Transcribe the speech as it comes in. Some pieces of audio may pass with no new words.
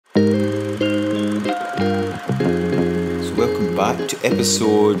back to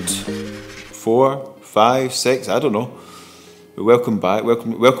episode 4, 5, 6, I don't know. But welcome back,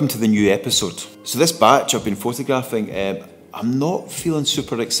 welcome to the new episode. So this batch I've been photographing, I'm not feeling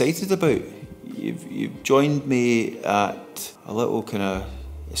super excited about. You've joined me at a little kind of,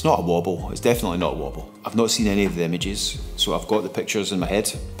 it's not a wobble, it's definitely not a wobble. I've not seen any of the images, so I've got the pictures in my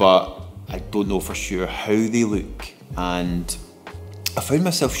head, but I don't know for sure how they look. And I found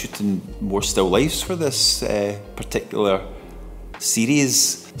myself shooting more still lifes for this particular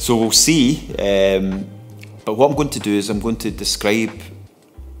series, so we'll see. But what I'm going to do is I'm going to describe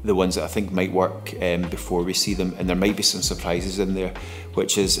the ones that I think might work before we see them, and there might be some surprises in there,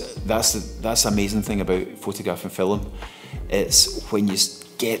 which is that's the amazing thing about photographing film. It's when you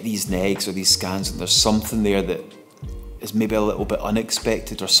get these negs or these scans and there's something there that is maybe a little bit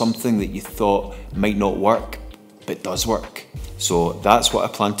unexpected, or something that you thought might not work but does work. So that's what I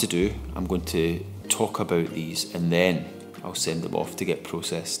plan to do. I'm going to talk about these and then I'll send them off to get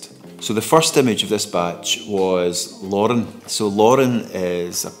processed. So the first image of this batch was Lauren. So Lauren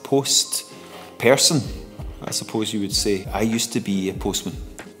is a post person, I suppose you would say. I used to be a postman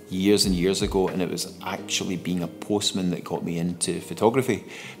years and years ago, and it was actually being a postman that got me into photography,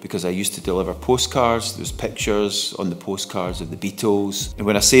 because I used to deliver postcards. There was pictures on the postcards of the Beatles. And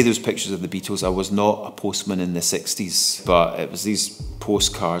when I say those pictures of the Beatles, I was not a postman in the 60s, but it was these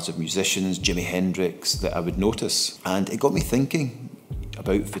postcards of musicians, Jimi Hendrix, that I would notice. And it got me thinking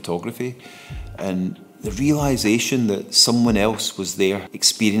about photography and the realisation that someone else was there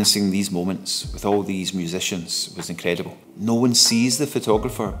experiencing these moments with all these musicians was incredible. No one sees the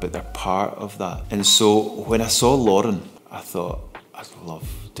photographer, but they're part of that. And so when I saw Lauren, I thought, I'd love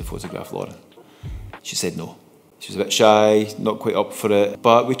to photograph Lauren. She said no. She was a bit shy, not quite up for it,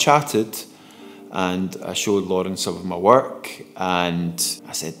 but we chatted and I showed Lauren some of my work, and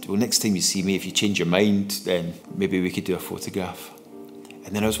I said, well, next time you see me, if you change your mind, then maybe we could do a photograph.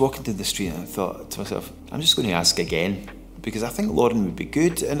 And then I was walking down the street and I thought to myself, I'm just going to ask again, because I think Lauren would be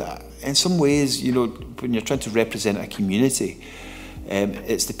good. And in some ways, you know, when you're trying to represent a community,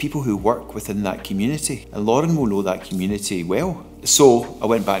 it's the people who work within that community. And Lauren will know that community well. So I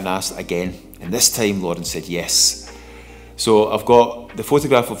went back and asked again. And this time Lauren said yes. So I've got the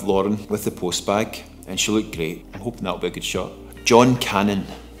photograph of Lauren with the post bag, and she looked great. I'm hoping that'll be a good shot. John Cannon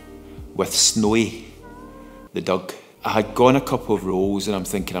with Snowy the Doug. I had gone a couple of rolls and I'm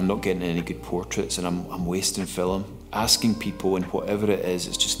thinking I'm not getting any good portraits and I'm wasting film. Asking people, and whatever it is,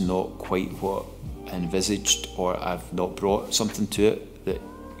 it's just not quite what I envisaged, or I've not brought something to it that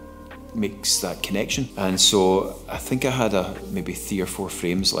makes that connection. And so I think I had maybe 3 or 4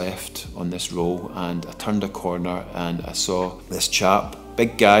 frames left on this roll, and I turned a corner and I saw this chap,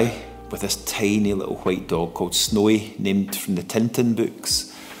 big guy, with this tiny little white dog called Snowy, named from the Tintin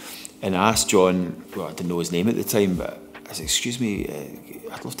books. And I asked John, well, I didn't know his name at the time, but I said, excuse me,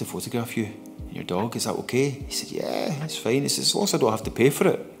 I'd love to photograph you and your dog, is that okay? He said, yeah, it's fine. He said, as long as I don't have to pay for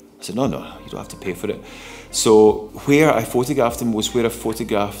it. I said, no, you don't have to pay for it. So where I photographed him was where I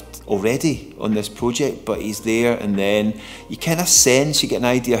photographed already on this project, but he's there, and then you kind of sense, you get an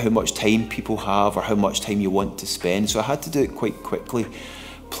idea how much time people have or how much time you want to spend. So I had to do it quite quickly.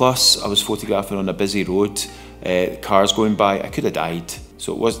 Plus, I was photographing on a busy road, cars going by, I could have died.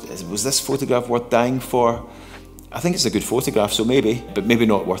 So was this photograph worth dying for? I think it's a good photograph, so maybe, but maybe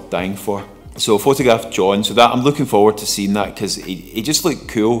not worth dying for. So photographed John, so that I'm looking forward to seeing that, because he just looked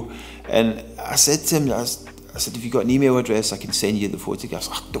cool. And I said to him, I said, if you've got an email address, I can send you the photographs.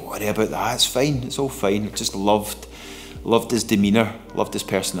 Oh, don't worry about that, it's fine, it's all fine. I just loved his demeanour, loved his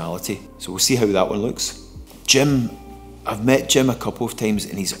personality. So we'll see how that one looks. Jim, I've met Jim a couple of times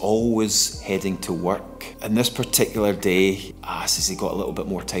and he's always heading to work. And this particular day, says he got a little bit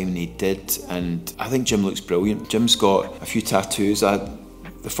more time than he did, and I think Jim looks brilliant. Jim's got a few tattoos.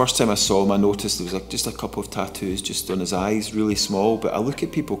 The first time I saw him, I noticed there was just a couple of tattoos just on his eyes, really small, but I look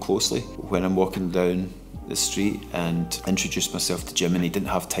at people closely when I'm walking down the street, and introduced myself to Jim, and he didn't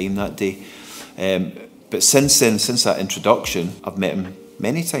have time that day. But since then, since that introduction, I've met him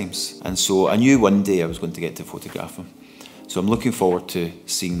many times, and so I knew one day I was going to get to photograph him. So I'm looking forward to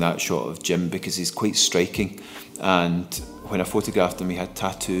seeing that shot of Jim, because he's quite striking. And when I photographed him, he had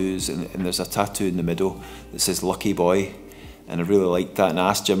tattoos, and there's a tattoo in the middle that says "Lucky Boy," and I really liked that. And I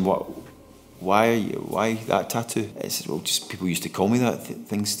asked Jim, why that tattoo? He said, well, just people used to call me that.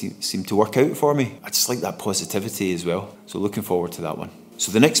 Things seem to work out for me. I just like that positivity as well. So looking forward to that one.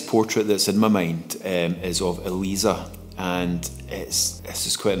 So the next portrait that's in my mind is of Eliza, and it's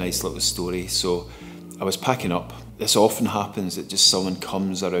just quite a nice little story. So I was packing up. This often happens, that just someone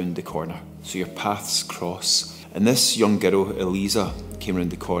comes around the corner, so your paths cross. And this young girl, Eliza, came around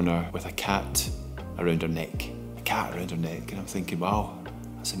the corner with a cat around her neck. A cat around her neck, and I'm thinking, wow,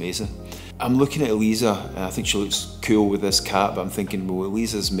 that's amazing. I'm looking at Eliza, and I think she looks cool with this cat, but I'm thinking, well,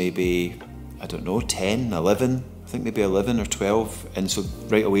 Eliza's maybe, I don't know, 10, 11, I think maybe 11 or 12, and so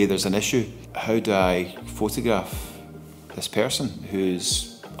right away there's an issue. How do I photograph this person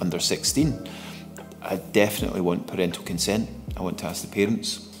who's under 16? I definitely want parental consent. I want to ask the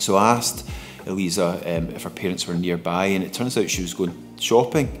parents. So I asked Eliza if her parents were nearby, and it turns out she was going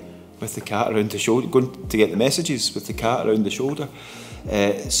shopping with the cat around the shoulder, going to get the messages with the cat around the shoulder.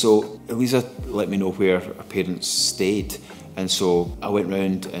 So Eliza let me know where her parents stayed, and so I went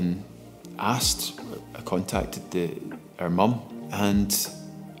round and asked, I contacted her mum and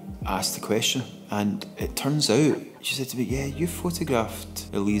asked the question, and it turns out, she said to me, yeah, you photographed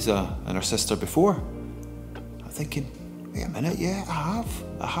Eliza and her sister before. I'm thinking, wait a minute, yeah,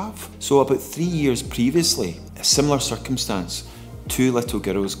 I have. So about 3 years previously, a similar circumstance, 2 little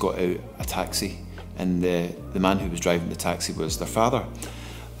girls got out a taxi, and the man who was driving the taxi was their father.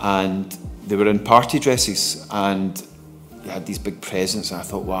 And they were in party dresses, and they had these big presents, and I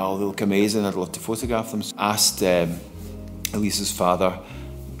thought, wow, they look amazing, I'd love to photograph them. So I asked Eliza's father,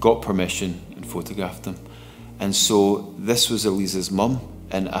 got permission, and photographed them. And so this was Eliza's mum,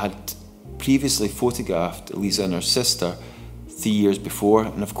 and I had previously photographed Eliza and her sister 3 years before,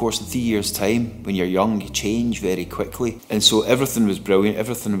 and of course in 3 years' time, when you're young, you change very quickly. And so everything was brilliant,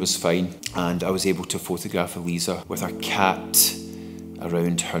 everything was fine, and I was able to photograph Eliza with her cat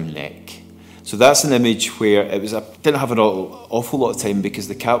around her neck. So that's an image where it was, I didn't have an awful lot of time because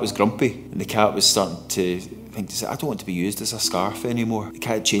the cat was grumpy, and the cat was starting to say, I don't want to be used as a scarf anymore. The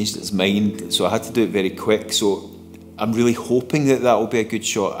cat changed its mind, so I had to do it very quick. So I'm really hoping that that will be a good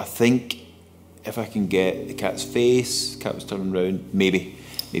shot. I think if I can get the cat's face, the cat was turning around, maybe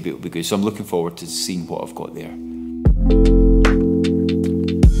it'll be good. So I'm looking forward to seeing what I've got there.